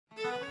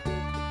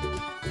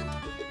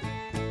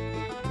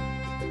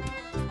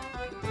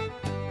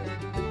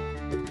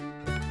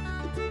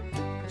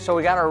So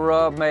we got our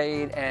rub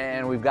made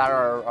and we've got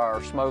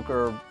our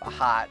smoker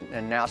hot,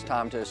 and now it's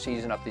time to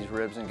season up these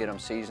ribs and get them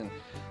seasoned.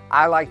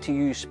 I like to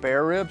use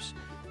spare ribs.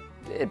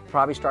 It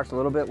probably starts a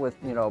little bit with,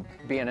 you know,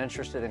 being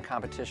interested in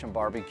competition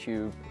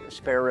barbecue.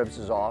 Spare ribs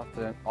is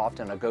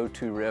often a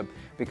go-to rib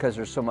because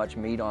there's so much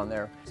meat on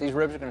there. These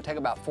ribs are going to take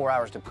about 4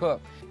 hours to cook.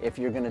 If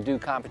you're going to do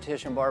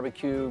competition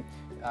barbecue,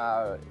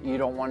 you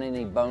don't want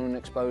any bone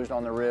exposed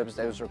on the ribs.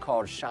 Those are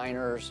called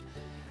shiners.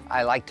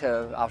 I like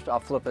to,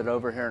 I'll flip it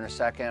over here in a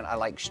second. I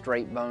like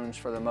straight bones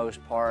for the most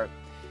part.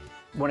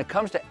 When it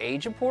comes to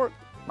age of pork,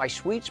 my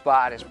sweet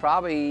spot is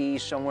probably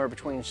somewhere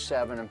between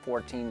 7 and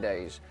 14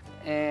 days.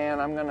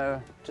 And I'm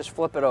gonna just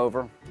flip it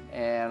over,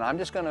 and I'm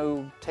just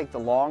gonna take the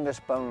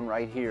longest bone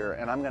right here,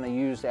 and I'm gonna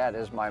use that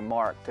as my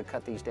mark to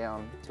cut these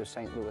down to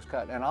St. Louis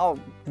cut. And I'll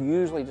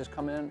usually just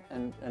come in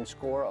and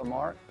score a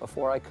mark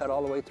before I cut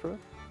all the way through.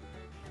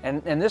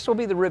 And this will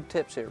be the rib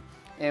tips here.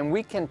 And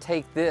we can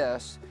take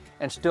this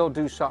and still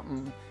do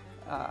something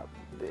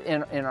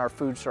in our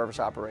food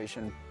service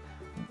operation.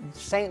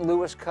 St.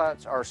 Louis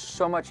cuts are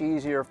so much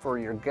easier for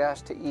your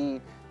guests to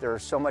eat. They're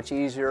so much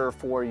easier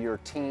for your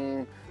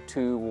team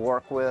to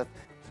work with.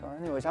 So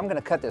anyways, I'm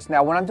gonna cut this.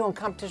 Now when I'm doing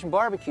competition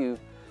barbecue,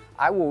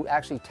 I will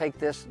actually take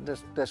this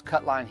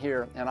cut line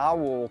here and I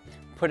will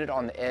put it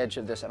on the edge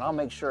of this, and I'll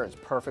make sure it's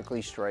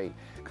perfectly straight.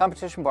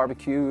 Competition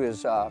barbecue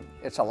is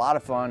it's a lot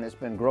of fun. It's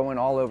been growing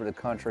all over the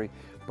country,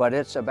 but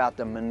it's about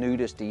the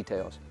minutest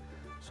details.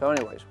 So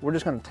anyways, we're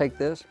just gonna take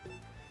this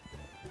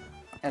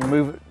and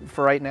move it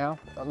for right now.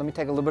 Let me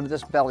take a little bit of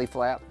this belly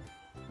flap.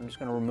 I'm just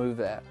gonna remove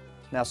that.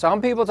 Now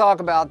some people talk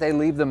about they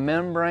leave the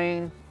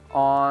membrane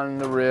on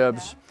the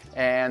ribs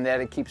and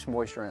that it keeps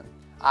moisture in.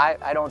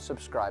 I don't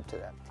subscribe to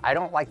that. I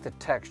don't like the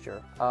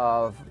texture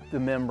of the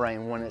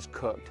membrane when it's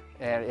cooked,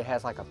 and it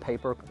has like a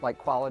paper-like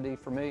quality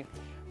for me.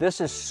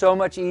 This is so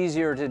much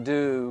easier to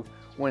do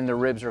when the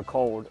ribs are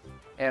cold.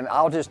 And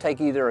I'll just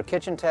take either a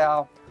kitchen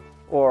towel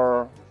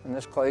or in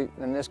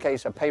this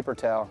case a paper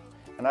towel,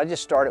 and I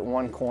just start at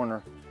one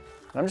corner.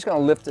 And I'm just gonna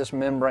lift this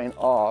membrane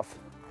off,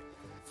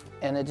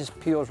 and it just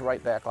peels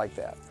right back like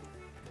that.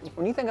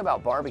 When you think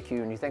about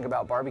barbecue and you think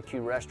about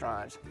barbecue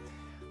restaurants,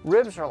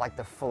 ribs are like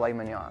the filet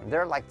mignon.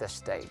 They're like the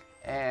steak.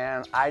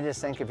 And I just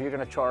think if you're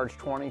gonna charge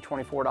 $20,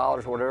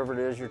 $24, whatever it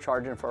is you're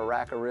charging for a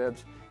rack of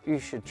ribs, you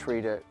should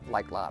treat it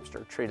like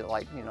lobster. Treat it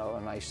like, you know,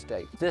 a nice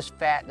steak. This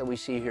fat that we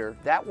see here,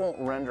 that won't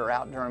render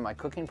out during my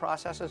cooking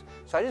processes.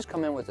 So I just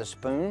come in with a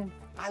spoon.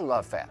 I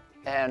love fat,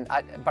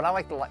 but I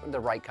like the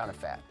right kind of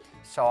fat.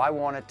 So I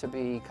want it to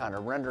be kind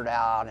of rendered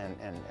out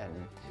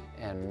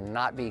and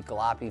not be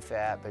gloppy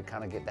fat, but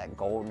kind of get that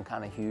golden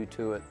kind of hue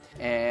to it.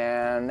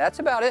 And that's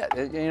about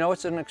it. You know,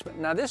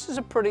 now this is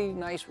a pretty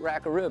nice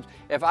rack of ribs.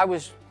 If I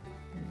was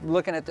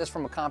looking at this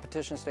from a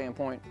competition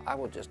standpoint, I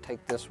will just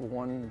take this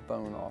one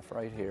bone off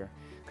right here,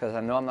 because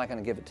I know I'm not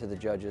gonna give it to the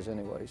judges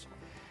anyways.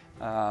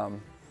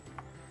 And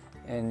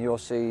you'll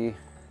see,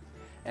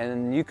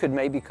 and you could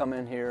maybe come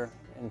in here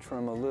and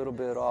trim a little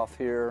bit off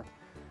here.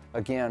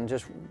 Again,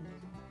 just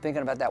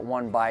thinking about that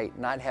one bite,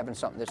 not having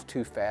something that's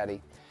too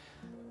fatty.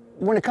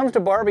 When it comes to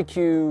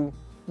barbecue,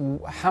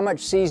 how much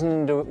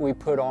seasoning do we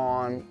put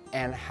on,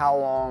 and how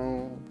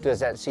long does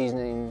that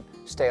seasoning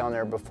stay on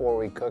there before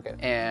we cook it?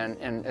 And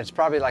it's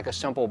probably like a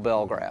simple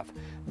bell graph.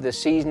 The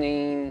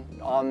seasoning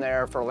on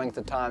there for a length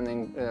of time,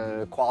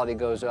 then quality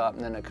goes up,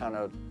 and then it kind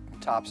of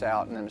tops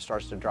out, and then it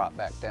starts to drop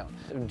back down.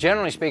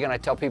 Generally speaking, I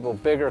tell people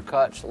bigger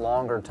cuts,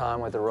 longer time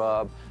with the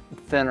rub,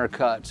 thinner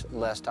cuts,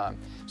 less time.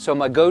 So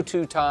my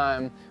go-to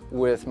time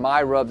with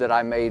my rub that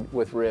I made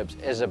with ribs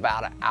is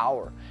about an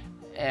hour.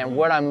 And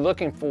what I'm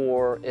looking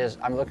for is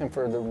I'm looking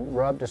for the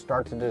rub to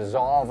start to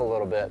dissolve a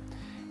little bit,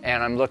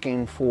 and I'm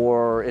looking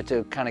for it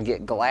to kind of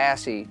get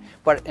glassy,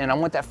 and I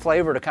want that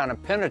flavor to kind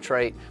of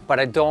penetrate, but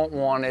I don't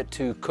want it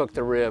to cook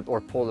the rib or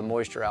pull the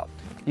moisture out.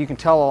 You can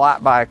tell a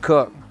lot by a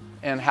cook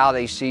and how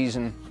they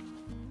season.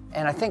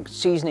 And I think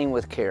seasoning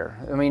with care.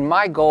 I mean,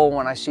 my goal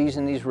when I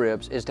season these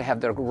ribs is to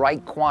have the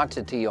right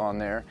quantity on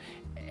there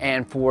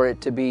and for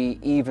it to be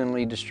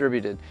evenly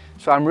distributed.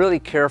 So I'm really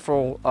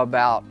careful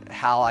about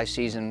how I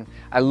season.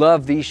 I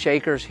love these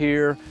shakers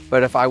here,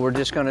 but if I were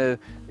just going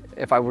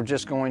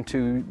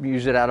to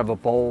use it out of a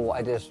bowl,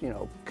 I just, you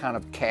know, kind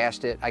of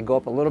cast it. I go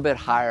up a little bit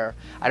higher.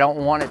 I don't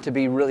want it to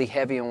be really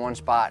heavy in one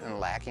spot and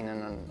lacking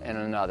in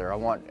another. I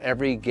want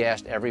every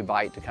guest, every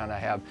bite to kind of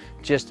have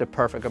just the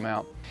perfect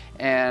amount.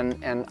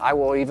 And I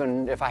will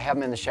even, if I have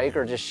them in the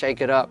shaker, just shake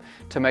it up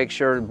to make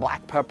sure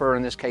black pepper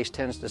in this case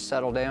tends to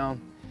settle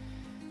down.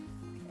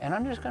 And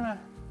I'm just gonna,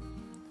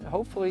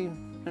 hopefully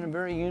in a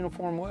very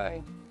uniform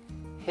way,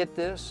 hit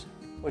this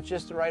with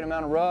just the right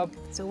amount of rub.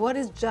 So what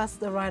is just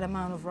the right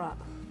amount of rub?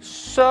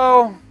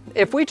 So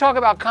if we talk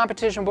about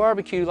competition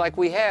barbecue like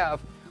we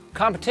have,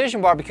 competition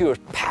barbecue is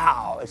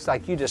pow. It's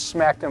like you just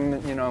smack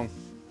them, you know,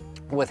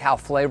 with how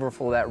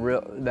flavorful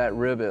that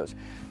rib is.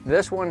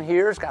 This one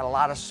here's got a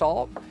lot of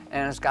salt,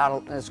 and it's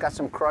got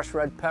some crushed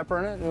red pepper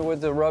in it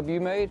with the rub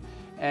you made.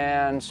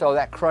 And so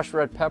that crushed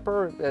red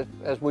pepper,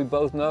 as we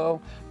both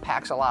know,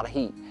 packs a lot of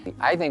heat.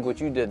 I think what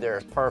you did there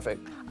is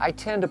perfect. I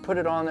tend to put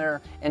it on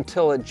there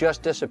until it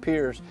just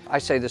disappears. I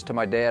say this to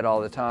my dad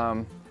all the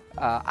time.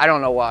 I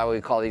don't know why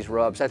we call these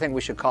rubs. I think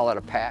we should call it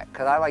a pack,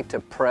 because I like to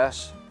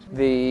press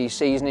the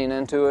seasoning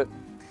into it.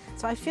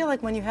 So I feel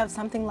like when you have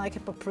something like a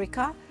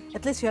paprika,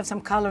 at least you have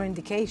some color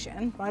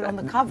indication, right, on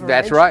the coverage.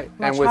 That's right.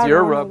 And with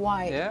your rub,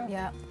 white.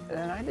 Yeah.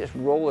 And I just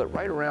roll it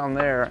right around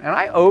there. And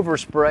I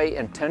overspray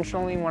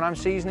intentionally when I'm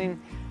seasoning.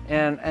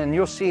 And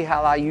you'll see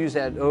how I use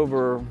that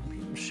over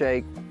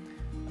shake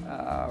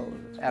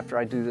after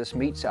I do this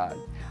meat side.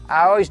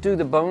 I always do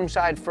the bone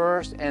side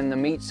first and the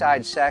meat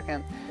side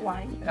second.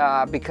 Why?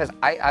 Because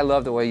I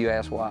love the way you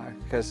ask why,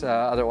 because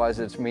otherwise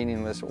it's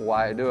meaningless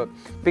why I do it.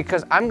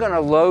 Because I'm gonna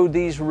load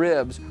these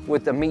ribs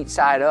with the meat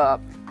side up.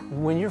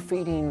 When you're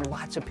feeding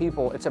lots of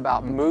people, it's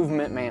about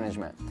movement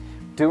management,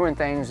 doing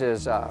things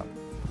as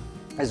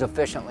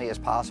efficiently as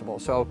possible.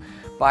 So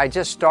by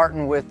just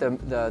starting with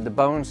the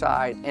bone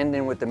side,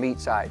 ending with the meat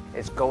side,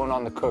 it's going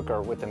on the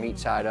cooker with the meat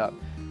side up.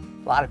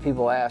 A lot of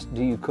people ask,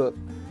 do you cook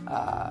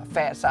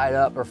fat side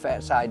up or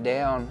fat side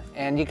down?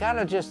 And you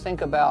gotta just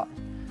think about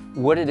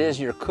what it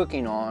is you're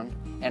cooking on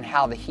and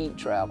how the heat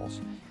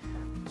travels.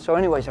 So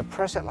anyways, I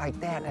press it like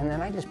that, and then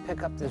I just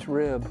pick up this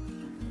rib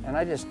and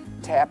I just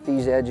tap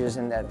these edges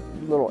in that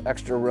little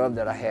extra rub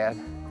that I had.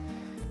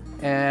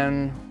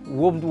 And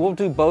we'll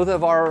do both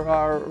of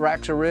our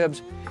racks of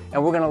ribs,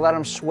 and we're gonna let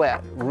them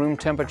sweat, room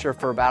temperature,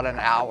 for about an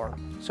hour.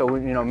 So we,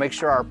 make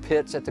sure our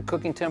pit's at the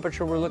cooking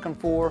temperature we're looking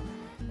for,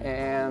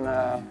 and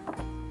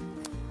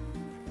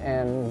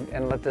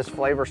let this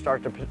flavor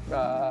start to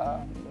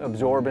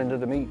absorb into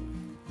the meat.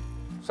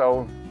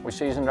 So we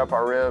seasoned up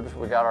our ribs,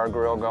 we got our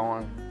grill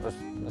going.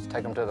 Let's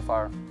take them to the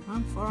fire.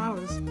 4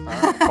 hours.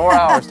 4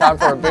 hours, time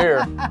for a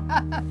beer.